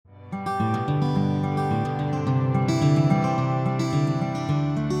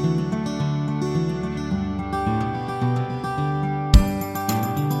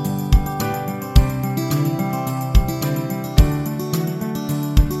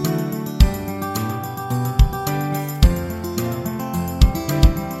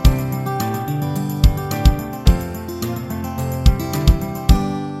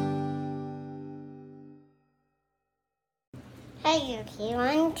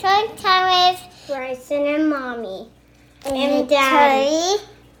Join time with Bryson and Mommy. And Daddy.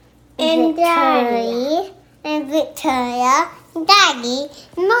 And Daddy. And Victoria. And Daddy.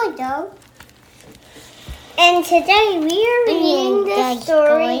 And Mojo. And today we are reading the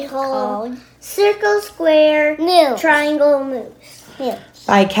story called Circle, Square, Moose. Triangle, Moose.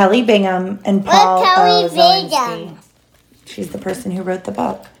 By Kelly Bingham and Paul Kelly Zielinski. Bingham. She's the person who wrote the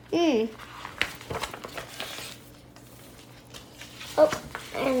book. Oh,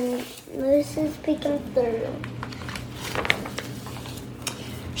 and Moose is peeking through.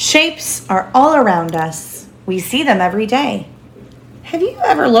 Shapes are all around us. We see them every day. Have you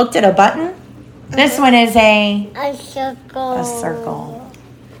ever looked at a button? This one is a circle. A circle.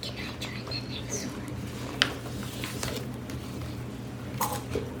 Can I try the next one?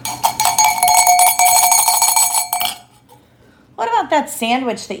 What about that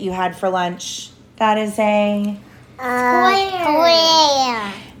sandwich that you had for lunch? That is a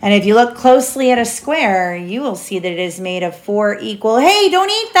Square. And if you look closely at a square, you will see that it is made of 4 equal. Hey, don't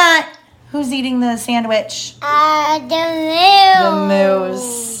eat that! Who's eating the sandwich? The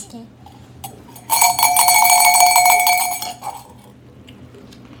moose.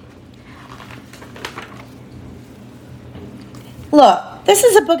 Look, this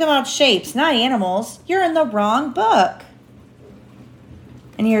is a book about shapes, not animals. You're in the wrong book.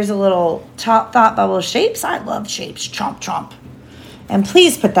 And here's a little thought bubble. Shapes? I love shapes. Chomp, chomp. And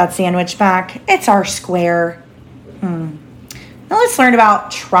please put that sandwich back. It's our square. Now let's learn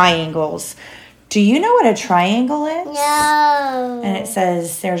about triangles. Do you know what a triangle is? No. And it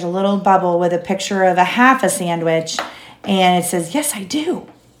says there's a little bubble with a picture of a half a sandwich. And it says, yes, I do.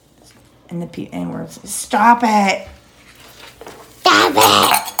 And we're stop it. Stop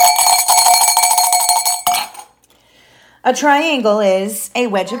it. A triangle is a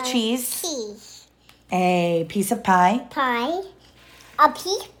wedge of cheese, Cheese. a piece of pie, Pie. A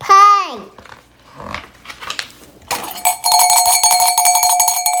piece of pie.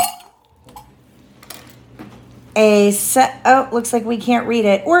 looks like we can't read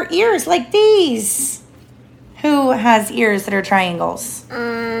it, or ears like these. Who has ears that are triangles?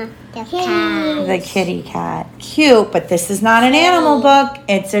 The cat. The kitty cat. Cute, but this is not an animal book.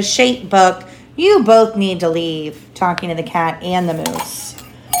 It's a shape book. You both need to leave, talking to the cat and the moose.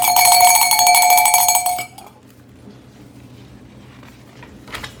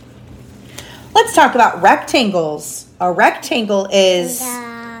 Let's talk about rectangles. A rectangle is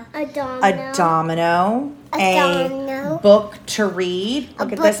A domino. A book to read.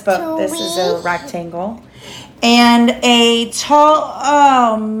 Look at this book. This is a rectangle. And a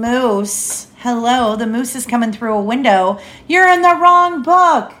tall, moose. Hello, the moose is coming through a window. You're in the wrong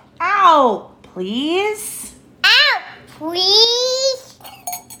book. Out, please. Out, please.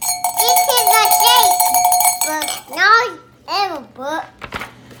 This is a shape book, not a book.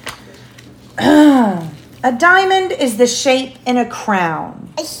 A diamond is the shape in a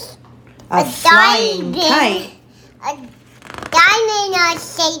crown. A flying kite. A diamond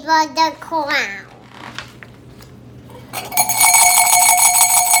is the shape of the crown.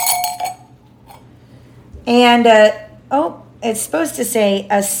 And, it's supposed to say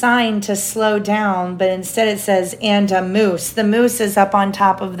a sign to slow down, but instead it says, and a moose. The moose is up on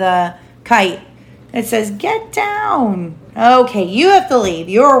top of the kite. It says, get down. Okay, you have to leave.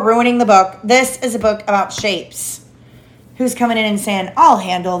 You're ruining the book. This is a book about shapes. Who's coming in and saying, I'll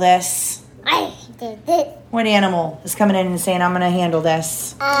handle this? I did it. What animal is coming in and saying, I'm going to handle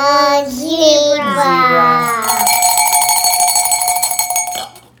this? A zebra.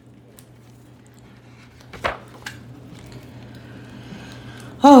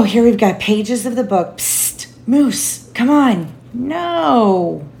 Oh, here we've got pages of the book. Psst, moose, come on.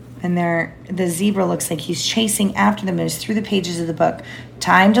 No. And the zebra looks like he's chasing after the moose through the pages of the book.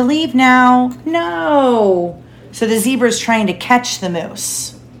 Time to leave now. No. So the zebra's trying to catch the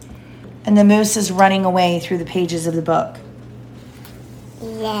moose. And the moose is running away through the pages of the book.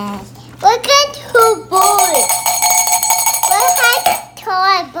 Yes. Look at her butt. Look at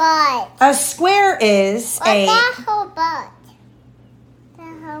her butt. A square is Look at her butt.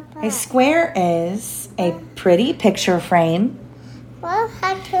 A square is a pretty picture frame. Look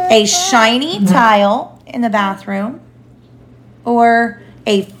at her A butt. shiny tile in the bathroom, or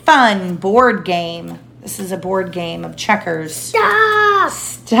a fun board game. This is a board game of checkers. Stop.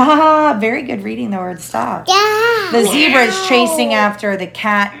 Stop. Very good reading the word stop. Yeah. The zebra is chasing after the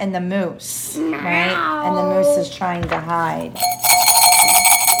cat and the moose, right? And the moose is trying to hide.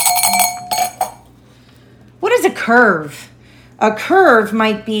 What is a curve? A curve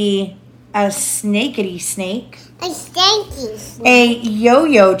might be a snakety snake. A stanky snake. A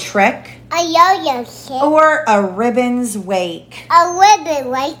yo-yo trick. A yo-yo shape. Or a ribbon's wake. A ribbon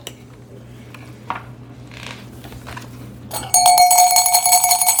wake.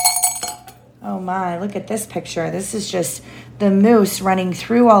 Oh my, look at this picture. This is just the moose running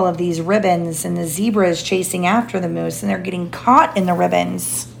through all of these ribbons, and the zebra is chasing after the moose, and they're getting caught in the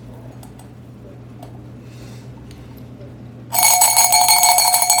ribbons.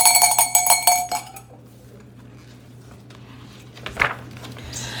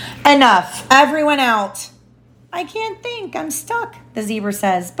 Enough. Everyone out. I can't think. I'm stuck, the zebra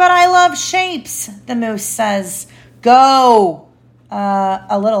says. But I love shapes, the moose says. Go.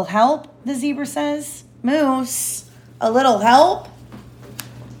 A little help, the zebra says. Moose, a little help?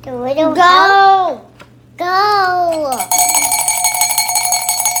 The little go. Go.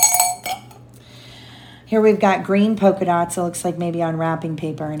 Here we've got green polka dots. It looks like maybe on wrapping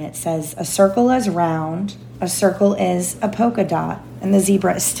paper. And it says, a circle is round. A circle is a polka dot. And the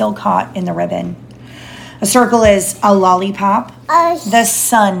zebra is still caught in the ribbon. A circle is a lollipop. The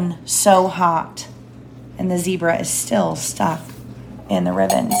sun so hot. And the zebra is still stuck in the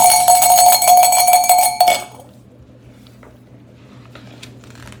ribbons.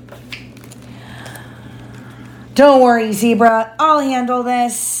 Don't worry, zebra. I'll handle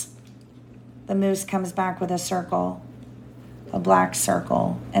this. The moose comes back with a circle, a black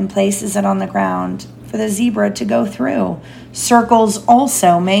circle, and places it on the ground for the zebra to go through. Circles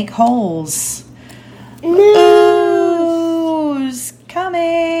also make holes. Moose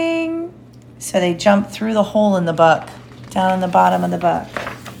coming. So they jump through the hole in the book, down in the bottom of the book.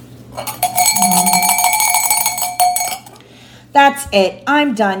 That's it.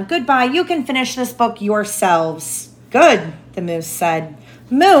 I'm done. Goodbye. You can finish this book yourselves. Good, the moose said.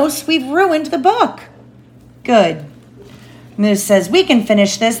 Moose, we've ruined the book. Good. Moose says, we can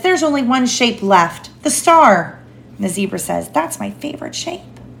finish this. There's only one shape left, the star. And the zebra says, that's my favorite shape.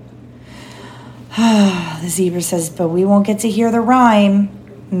 The zebra says, but we won't get to hear the rhyme.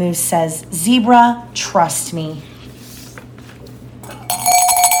 Moose says, zebra, trust me.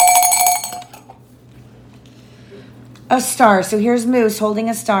 A star. So here's Moose holding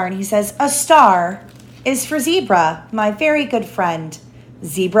a star, and he says, a star is for zebra, my very good friend.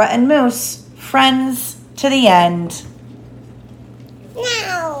 Zebra and moose, friends to the end.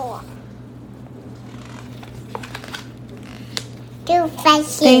 No. Do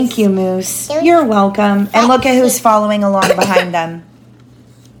fishes. Thank you, Moose. You're welcome. And look at who's following along behind them.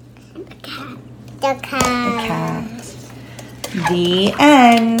 The cat. The cat. The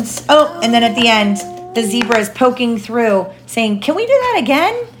end. Oh, and then at the end, the zebra is poking through, saying, can we do that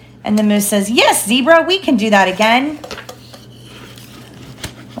again? And the moose says, yes, zebra, we can do that again.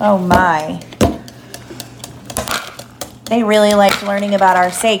 Oh, my. They really liked learning about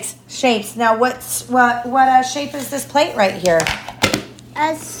our shapes. Now, what shape is this plate right here?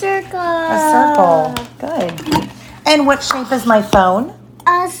 A circle. A circle. Good. And what shape is my phone?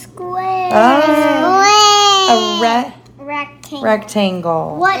 A square. A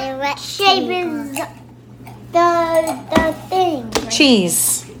rectangle. What shape is the thing?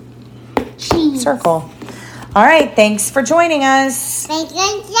 Cheese. Cheese. Circle. All right. Thanks for joining us. Thank you,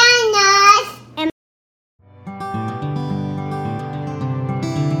 Jana.